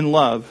life and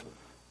love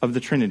of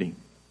the Trinity.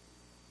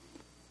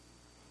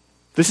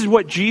 This is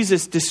what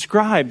Jesus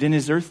described in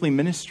his earthly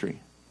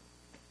ministry.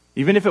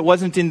 Even if it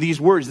wasn't in these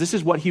words, this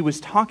is what he was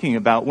talking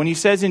about when he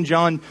says in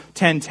John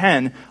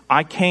 10:10,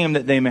 I came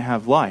that they may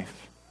have life.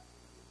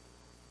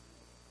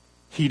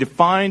 He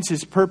defines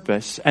his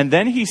purpose, and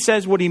then he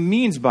says what he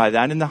means by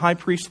that in the high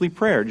priestly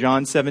prayer,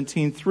 John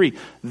 17:3.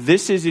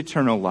 This is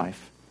eternal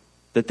life,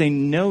 that they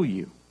know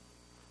you,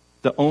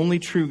 the only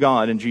true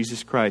God, and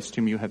Jesus Christ,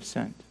 whom you have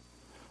sent.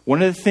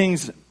 One of the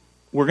things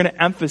we're going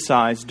to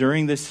emphasize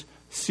during this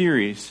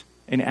series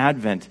in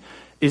Advent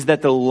is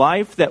that the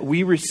life that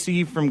we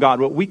receive from God,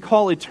 what we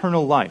call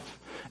eternal life,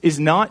 is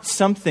not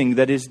something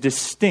that is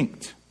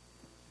distinct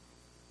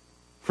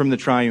from the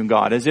triune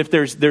God. As if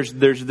there's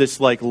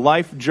this like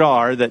life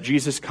jar that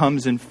Jesus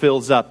comes and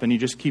fills up, and he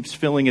just keeps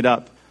filling it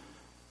up,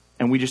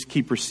 and we just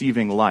keep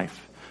receiving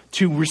life.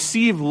 To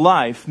receive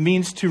life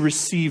means to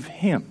receive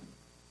him.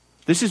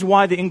 This is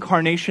why the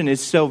incarnation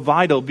is so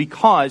vital,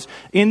 because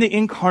in the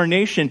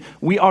incarnation,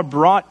 we are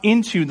brought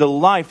into the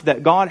life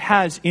that God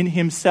has in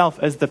himself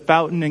as the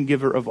fountain and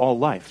giver of all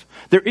life.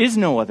 There is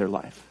no other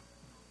life.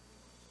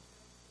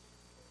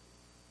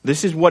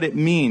 This is what it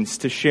means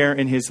to share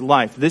in his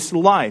life. This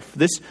life,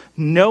 this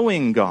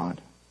knowing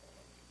God,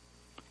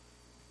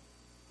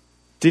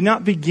 did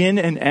not begin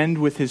and end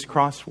with his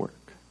cross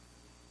work.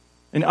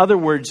 In other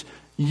words,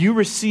 you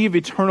receive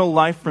eternal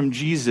life from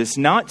Jesus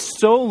not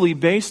solely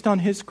based on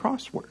his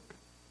cross work,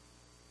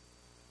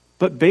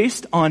 but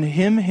based on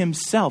him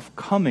himself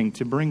coming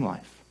to bring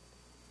life.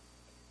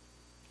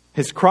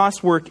 His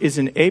cross work is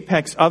an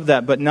apex of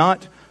that, but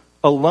not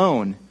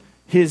alone.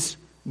 His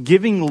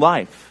giving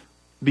life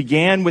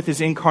began with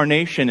his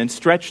incarnation and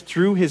stretched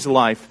through his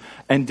life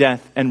and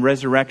death and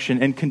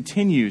resurrection, and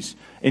continues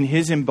in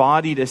his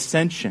embodied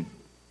ascension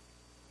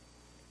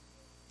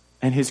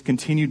and his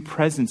continued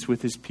presence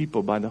with his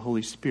people by the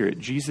Holy Spirit.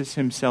 Jesus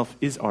himself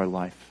is our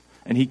life,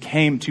 and he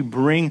came to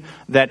bring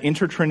that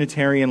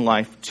intertrinitarian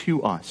life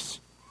to us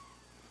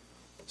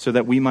so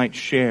that we might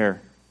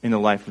share in the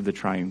life of the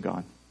triune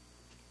God.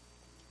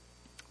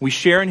 We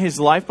share in his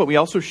life, but we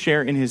also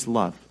share in his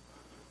love.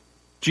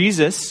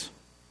 Jesus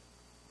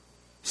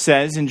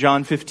says in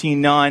John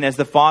 15:9, as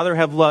the Father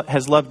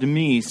has loved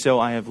me, so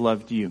I have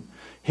loved you.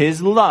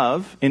 His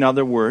love, in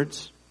other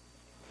words,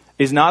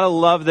 is not a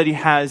love that he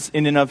has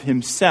in and of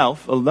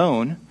himself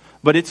alone,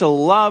 but it's a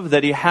love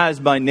that he has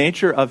by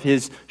nature of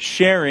his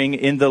sharing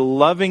in the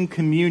loving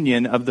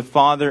communion of the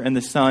Father and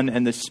the Son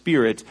and the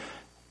Spirit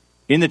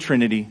in the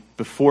Trinity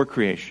before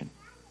creation.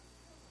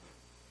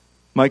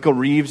 Michael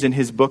Reeves, in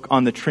his book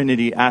on the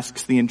Trinity,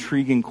 asks the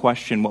intriguing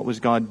question, what was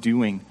God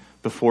doing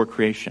before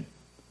creation?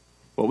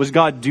 What was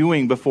God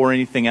doing before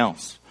anything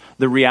else?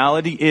 The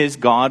reality is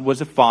God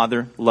was a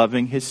father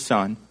loving his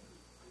son,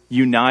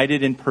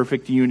 united in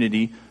perfect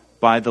unity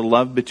by the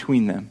love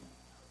between them,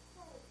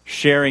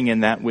 sharing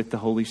in that with the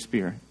Holy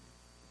Spirit.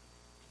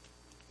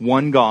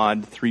 One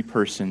God, three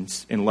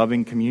persons in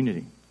loving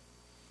community.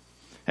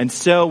 And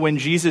so when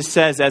Jesus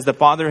says, as the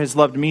Father has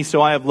loved me,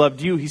 so I have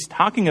loved you, he's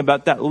talking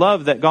about that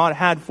love that God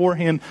had for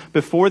him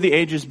before the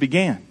ages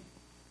began.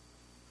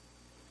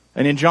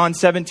 And in John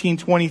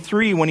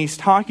 17:23, when he's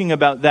talking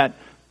about that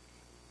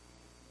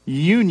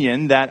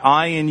union, that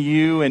I and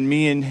you and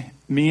me and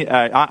me,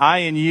 I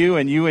and you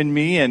and you and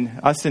me and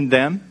us and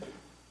them,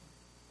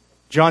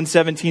 John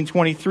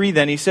 17:23,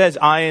 then he says,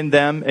 I and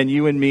them and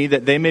you and me,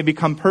 that they may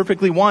become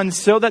perfectly one,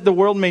 so that the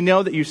world may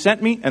know that you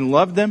sent me and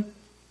loved them,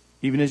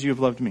 even as you have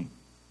loved me.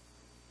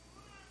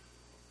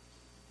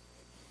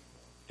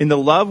 In the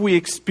love we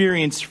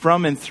experience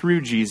from and through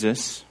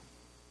Jesus,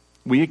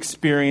 we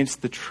experience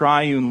the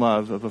triune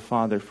love of a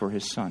father for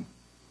his son.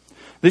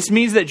 This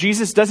means that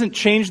Jesus doesn't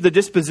change the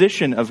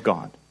disposition of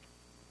God.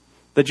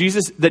 That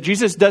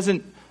Jesus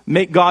doesn't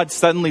make God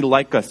suddenly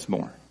like us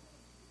more.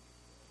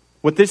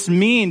 What this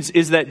means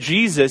is that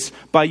Jesus,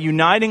 by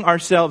uniting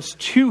ourselves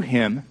to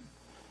him,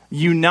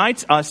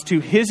 unites us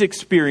to his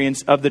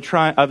experience of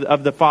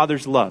the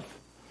Father's love.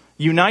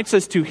 Unites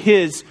us to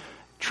his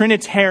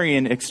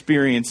Trinitarian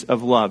experience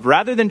of love.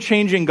 Rather than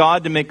changing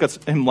God to make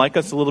him like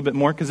us a little bit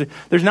more, because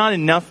there's not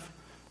enough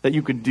that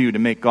you could do to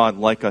make God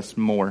like us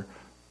more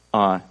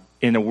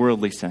in a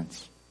worldly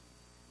sense.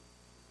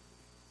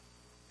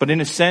 But in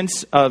a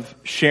sense of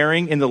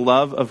sharing in the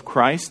love of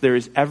Christ, there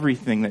is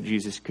everything that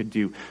Jesus could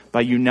do.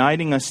 By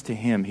uniting us to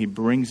him, he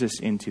brings us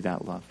into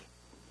that love.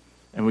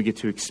 And we get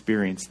to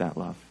experience that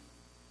love.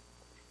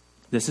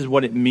 This is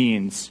what it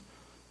means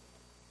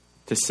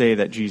to say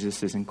that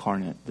Jesus is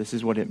incarnate. This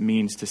is what it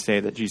means to say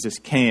that Jesus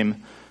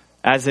came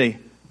as a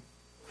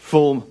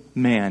full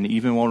man,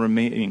 even while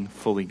remaining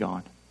fully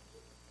God.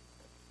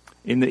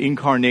 In the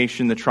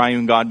incarnation, the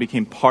triune God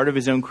became part of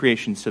his own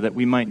creation so that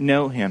we might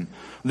know him.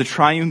 The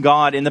triune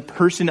God in the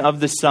person of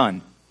the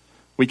Son.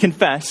 We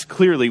confess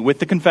clearly with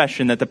the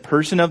confession that the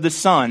person of the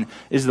Son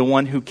is the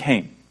one who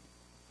came.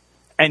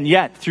 And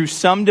yet, through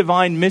some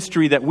divine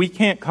mystery that we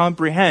can't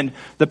comprehend,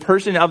 the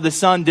person of the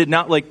Son did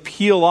not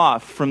peel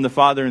off from the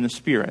Father and the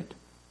Spirit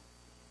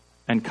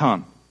and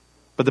come.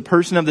 But the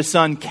person of the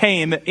Son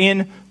came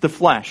in the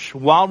flesh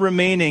while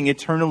remaining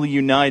eternally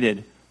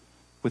united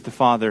with the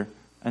Father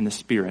and the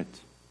Spirit.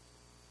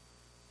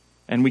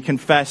 And we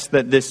confess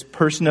that this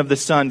person of the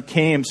Son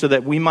came so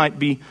that we might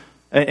be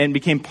and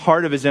became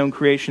part of his own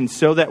creation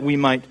so that we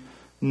might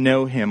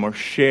know him or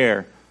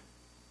share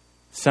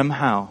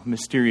somehow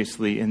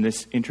mysteriously in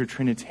this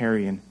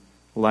intertrinitarian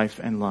life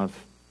and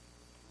love.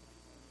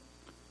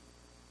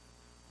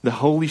 The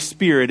Holy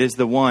Spirit is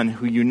the one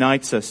who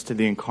unites us to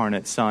the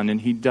incarnate Son,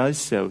 and he does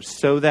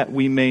so that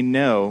we may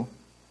know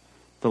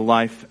the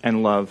life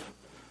and love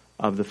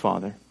of the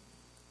Father.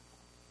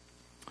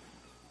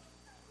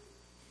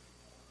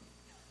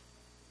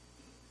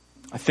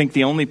 I think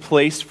the only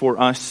place for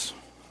us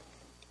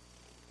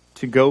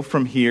to go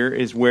from here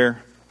is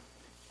where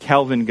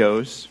Calvin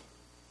goes,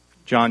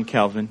 John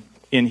Calvin,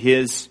 in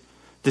his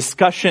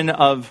discussion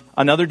of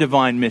another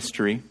divine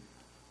mystery,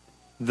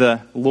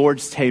 the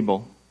Lord's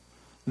table,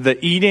 the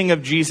eating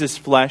of Jesus'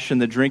 flesh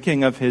and the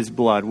drinking of his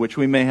blood, which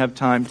we may have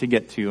time to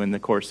get to in the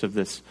course of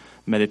this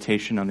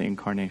meditation on the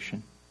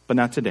incarnation, but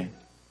not today.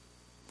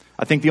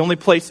 I think the only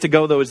place to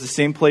go, though, is the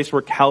same place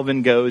where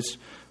Calvin goes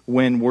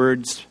when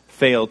words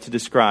fail to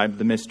describe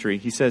the mystery.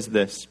 He says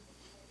this: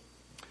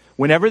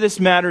 whenever this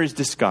matter is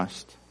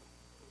discussed,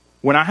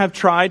 when I have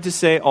tried to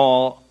say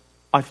all,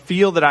 I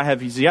feel that I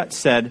have as yet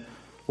said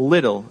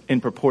little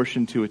in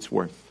proportion to its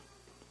worth.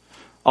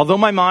 Although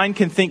my mind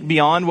can think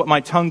beyond what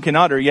my tongue can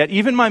utter, yet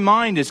even my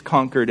mind is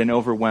conquered and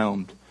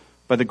overwhelmed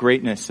by the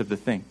greatness of the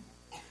thing.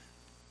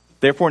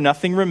 Therefore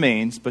nothing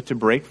remains but to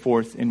break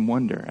forth in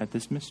wonder at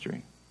this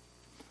mystery,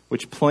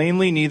 which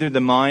plainly neither the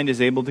mind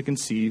is able to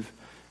conceive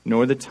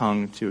nor the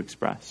tongue to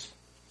express.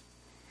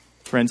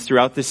 Friends,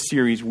 throughout this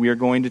series, we are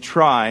going to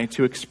try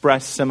to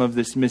express some of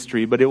this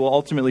mystery, but it will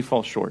ultimately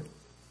fall short.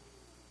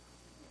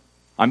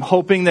 I'm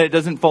hoping that it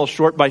doesn't fall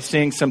short by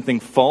saying something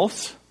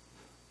false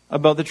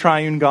about the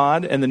triune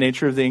God and the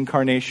nature of the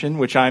incarnation,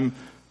 which I'm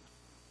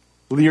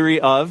leery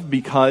of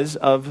because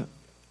of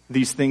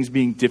these things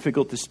being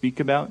difficult to speak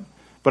about.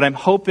 But I'm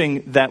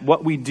hoping that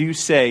what we do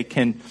say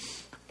can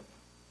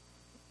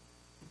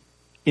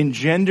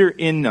engender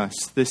in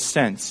us this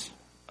sense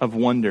of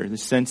wonder,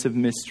 this sense of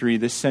mystery,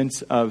 this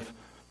sense of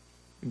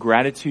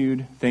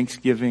gratitude,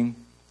 thanksgiving,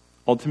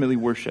 ultimately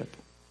worship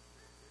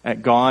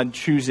at God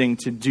choosing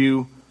to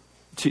do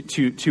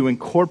to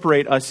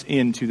incorporate us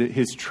into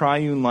his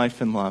triune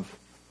life and love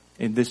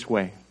in this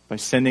way, by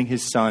sending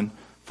his Son,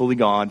 fully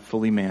God,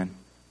 fully man,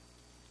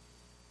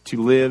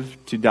 to live,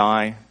 to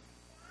die,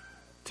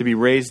 to be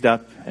raised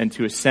up, and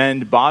to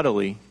ascend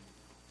bodily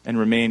and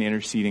remain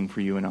interceding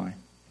for you and I.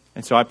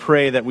 And so I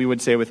pray that we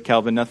would say with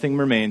Calvin, nothing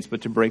remains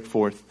but to break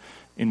forth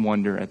in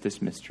wonder at this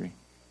mystery.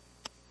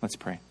 Let's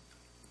pray.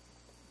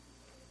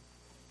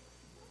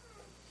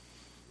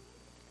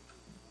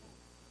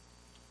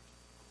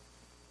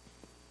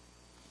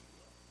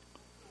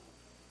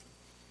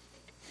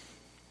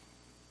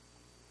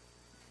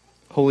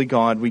 Holy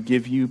God, we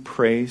give you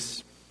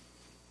praise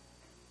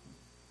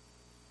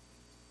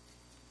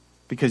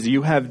because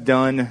you have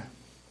done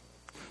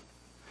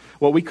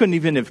what we couldn't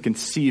even have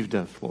conceived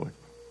of, Lord.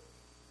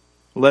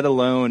 Let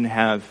alone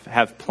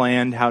have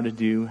planned how to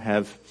do,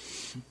 have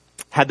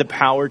had the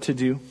power to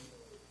do.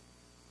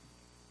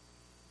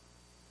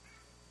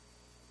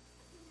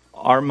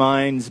 Our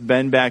minds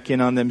bend back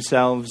in on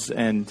themselves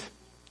and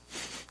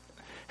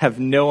have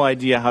no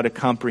idea how to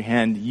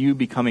comprehend you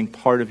becoming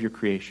part of your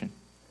creation.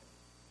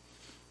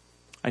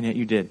 And yet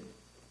you did.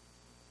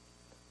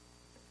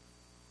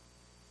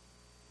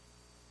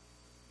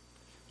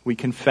 We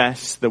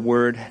confess the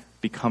Word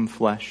become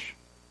flesh,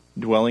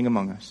 dwelling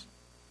among us.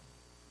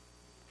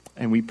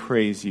 And we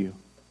praise you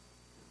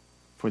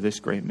for this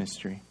great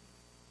mystery.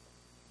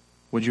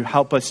 Would you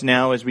help us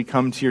now as we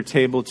come to your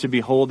table to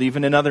behold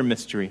even another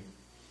mystery?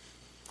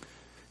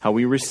 How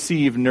we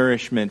receive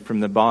nourishment from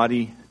the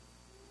body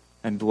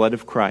and blood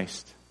of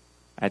Christ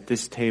at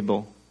this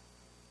table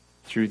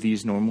through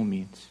these normal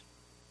means.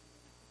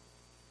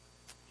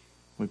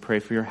 We pray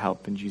for your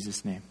help in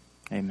Jesus' name.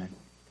 Amen.